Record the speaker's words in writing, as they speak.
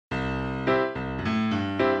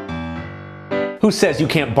Who says you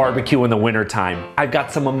can't barbecue in the wintertime? I've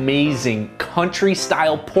got some amazing country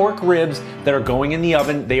style pork ribs that are going in the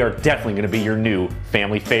oven. They are definitely gonna be your new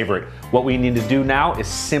family favorite. What we need to do now is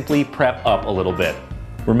simply prep up a little bit.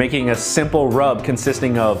 We're making a simple rub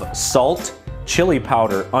consisting of salt, chili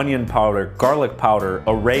powder, onion powder, garlic powder,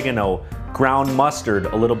 oregano, ground mustard,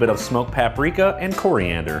 a little bit of smoked paprika, and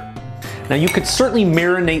coriander. Now you could certainly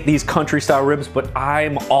marinate these country style ribs, but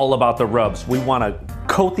I'm all about the rubs. We wanna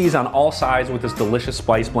coat these on all sides with this delicious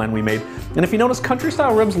spice blend we made. And if you notice, country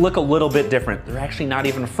style ribs look a little bit different. They're actually not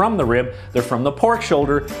even from the rib, they're from the pork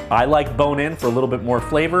shoulder. I like bone in for a little bit more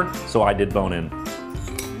flavor, so I did bone in.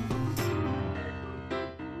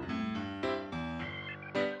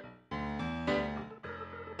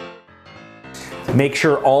 Make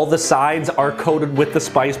sure all the sides are coated with the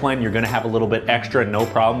spice blend. You're gonna have a little bit extra, no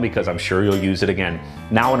problem, because I'm sure you'll use it again.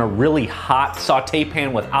 Now in a really hot saute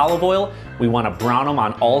pan with olive oil, we wanna brown them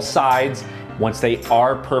on all sides. Once they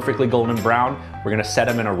are perfectly golden brown, we're gonna set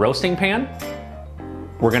them in a roasting pan.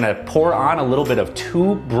 We're gonna pour on a little bit of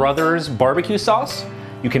Two Brothers BBQ Sauce.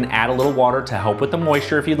 You can add a little water to help with the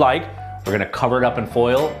moisture if you'd like. We're gonna cover it up in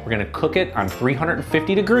foil. We're gonna cook it on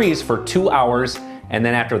 350 degrees for 2 hours. And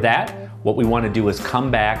then after that, what we want to do is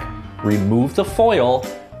come back, remove the foil.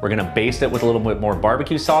 We're gonna baste it with a little bit more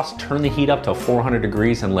barbecue sauce, turn the heat up to 400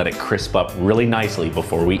 degrees and let it crisp up really nicely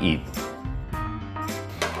before we eat.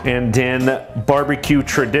 And in barbecue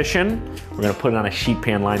tradition, we're gonna put it on a sheet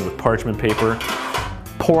pan lined with parchment paper.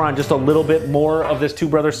 Pour on just a little bit more of this Two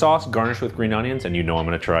Brothers sauce, garnish with green onions, and you know I'm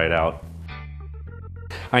gonna try it out.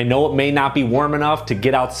 I know it may not be warm enough to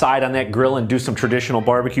get outside on that grill and do some traditional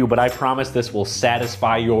barbecue, but I promise this will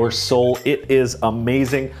satisfy your soul. It is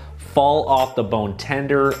amazing, fall off the bone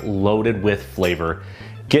tender, loaded with flavor.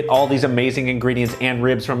 Get all these amazing ingredients and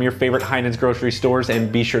ribs from your favorite Heinen's grocery stores, and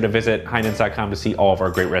be sure to visit Heinens.com to see all of our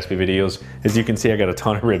great recipe videos. As you can see, I got a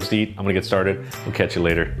ton of ribs to eat. I'm gonna get started. We'll catch you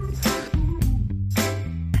later.